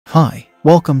Hi,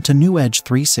 welcome to New Edge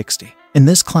 360. In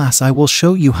this class I will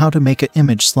show you how to make an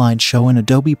image slideshow in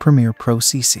Adobe Premiere Pro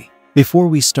CC. Before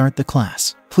we start the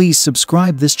class, please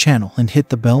subscribe this channel and hit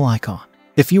the bell icon.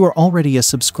 If you are already a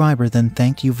subscriber, then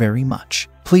thank you very much.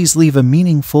 Please leave a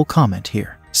meaningful comment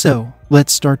here. So,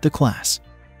 let's start the class.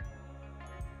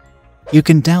 You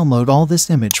can download all this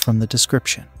image from the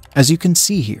description. As you can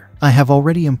see here, I have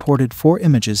already imported 4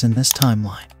 images in this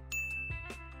timeline.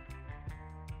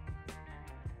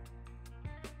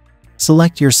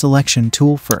 Select your selection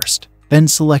tool first, then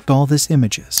select all these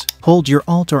images. Hold your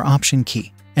Alt or Option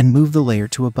key and move the layer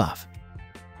to above.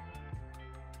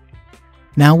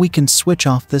 Now we can switch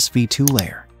off this V2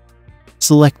 layer.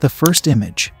 Select the first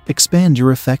image, expand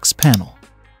your effects panel.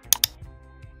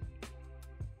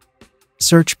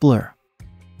 Search blur.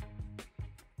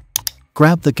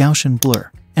 Grab the Gaussian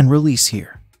blur and release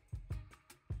here.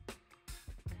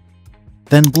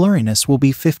 Then blurriness will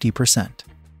be 50%.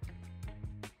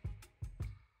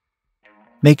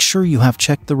 Make sure you have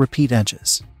checked the repeat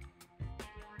edges.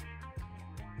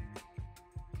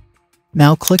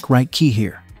 Now click right key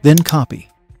here, then copy.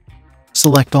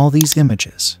 Select all these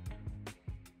images.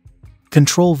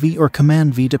 Ctrl V or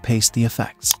Command V to paste the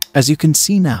effects. As you can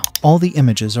see now, all the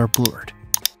images are blurred.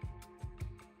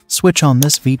 Switch on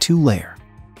this V2 layer.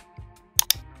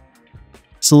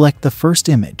 Select the first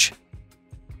image.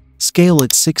 Scale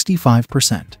it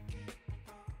 65%.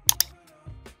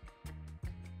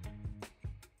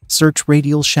 Search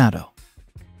radial shadow.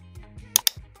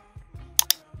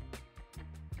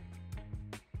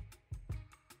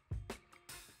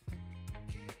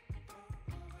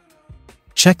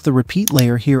 Check the repeat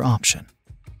layer here option.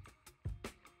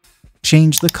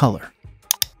 Change the color.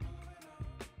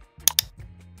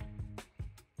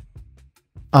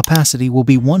 Opacity will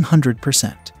be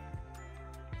 100%.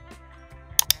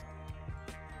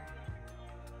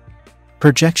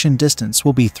 Projection distance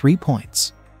will be 3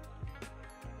 points.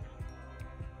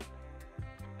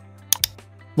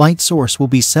 Light source will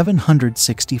be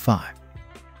 765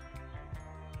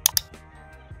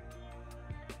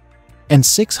 and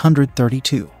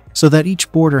 632, so that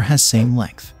each border has same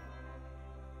length.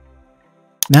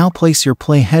 Now place your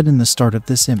playhead in the start of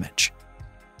this image.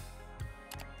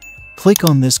 Click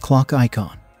on this clock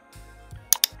icon.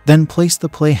 Then place the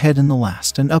playhead in the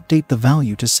last and update the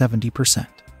value to 70%.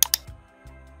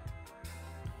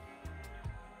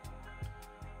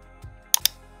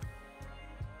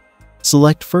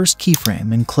 Select first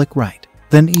keyframe and click right,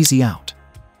 then easy out.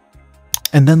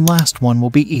 And then last one will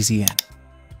be easy in.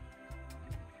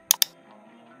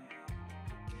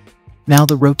 Now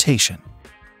the rotation.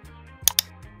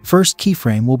 First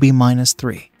keyframe will be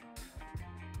 -3.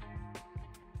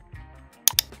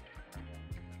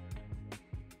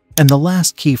 And the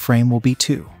last keyframe will be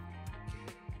 2.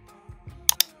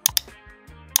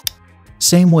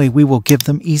 Same way we will give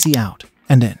them easy out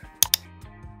and in.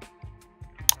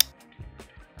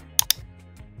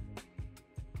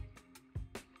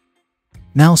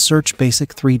 Now search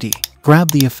Basic 3D.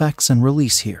 Grab the effects and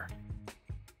release here.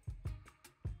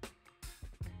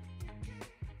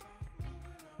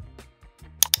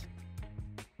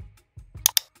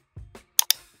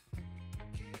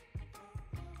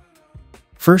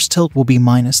 First tilt will be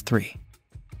 -3.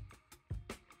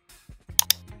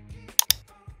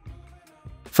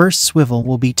 First swivel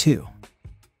will be 2.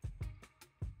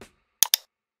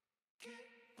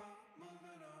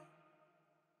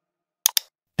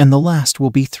 And the last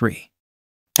will be 3.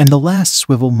 And the last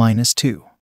swivel -2.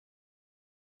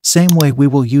 Same way we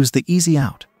will use the easy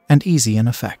out and easy in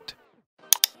effect.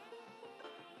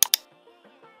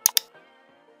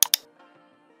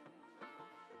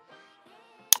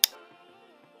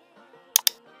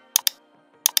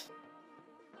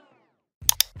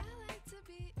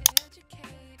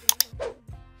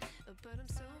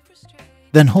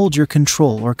 Then hold your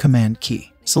Control or Command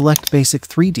key. Select Basic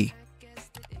 3D,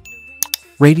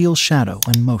 Radial Shadow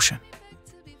and Motion.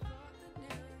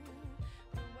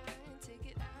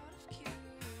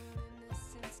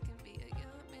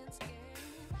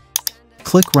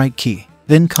 Click right key,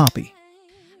 then copy.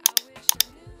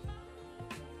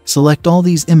 Select all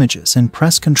these images and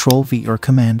press Ctrl V or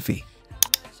Command V.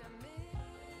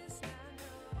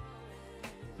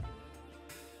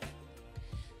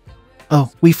 Oh,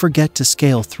 we forget to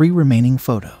scale 3 remaining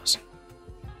photos.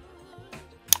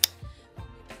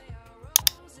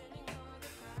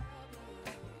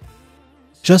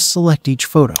 Just select each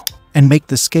photo and make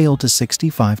the scale to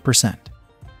 65%.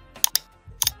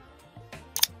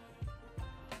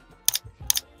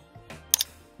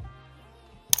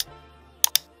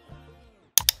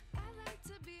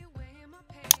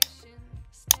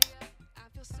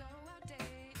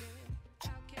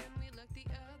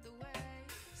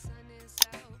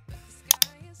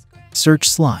 Search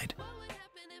slide.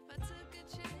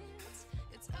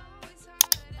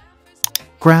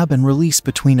 Grab and release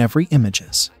between every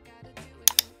images.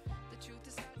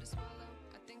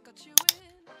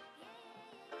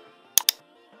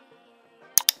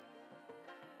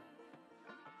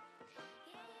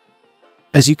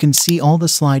 As you can see, all the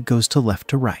slide goes to left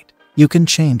to right. You can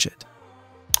change it.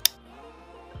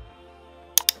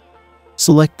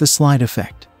 Select the slide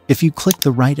effect. If you click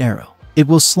the right arrow, it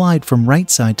will slide from right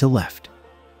side to left.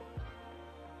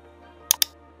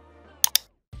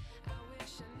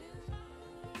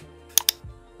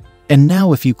 And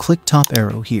now if you click top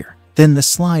arrow here, then the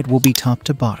slide will be top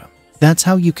to bottom. That's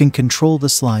how you can control the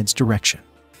slide's direction.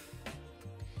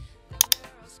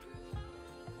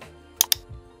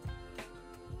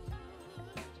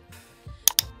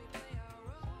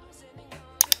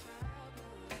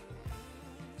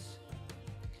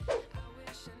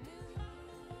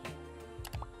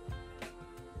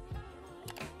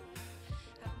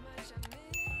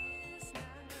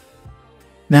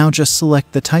 Now just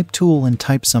select the type tool and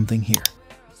type something here.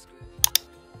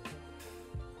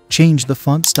 Change the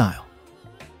font style.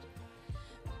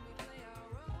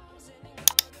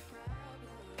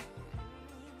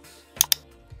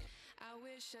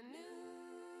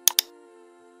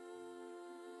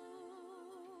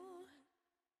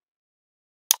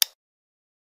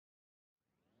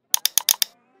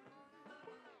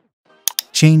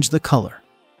 Change the color.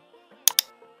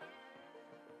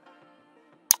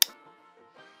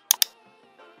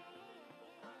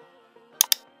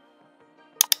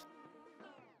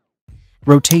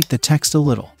 Rotate the text a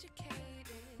little.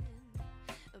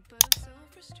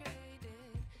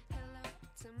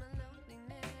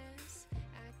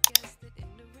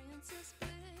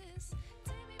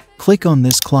 Click on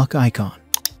this clock icon.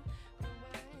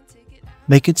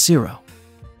 Make it 0.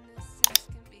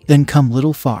 Then come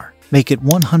little far. Make it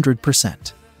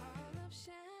 100%.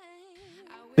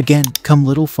 Again, come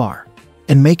little far.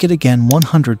 And make it again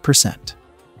 100%.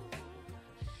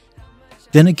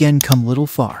 Then again come little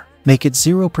far. Make it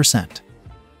 0%.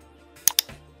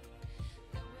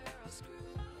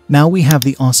 Now we have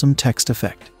the awesome text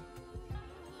effect.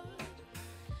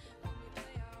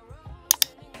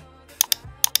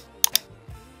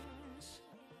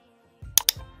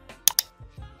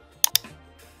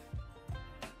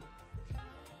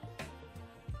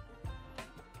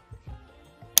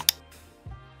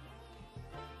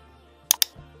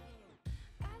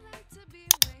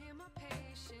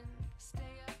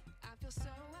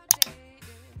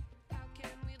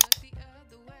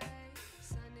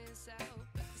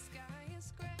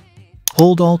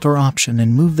 Hold Alt or Option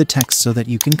and move the text so that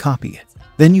you can copy it.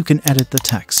 Then you can edit the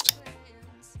text.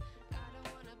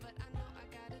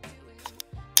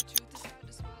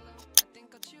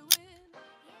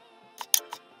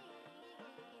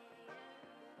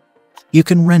 You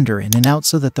can render in and out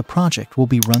so that the project will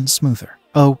be run smoother.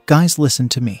 Oh, guys, listen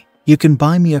to me. You can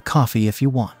buy me a coffee if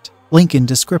you want. Link in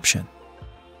description.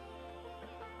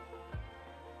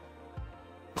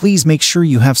 Please make sure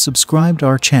you have subscribed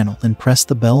our channel and press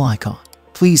the bell icon.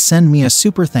 Please send me a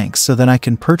super thanks so that I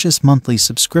can purchase monthly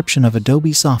subscription of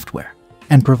Adobe software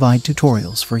and provide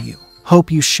tutorials for you.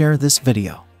 Hope you share this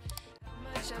video.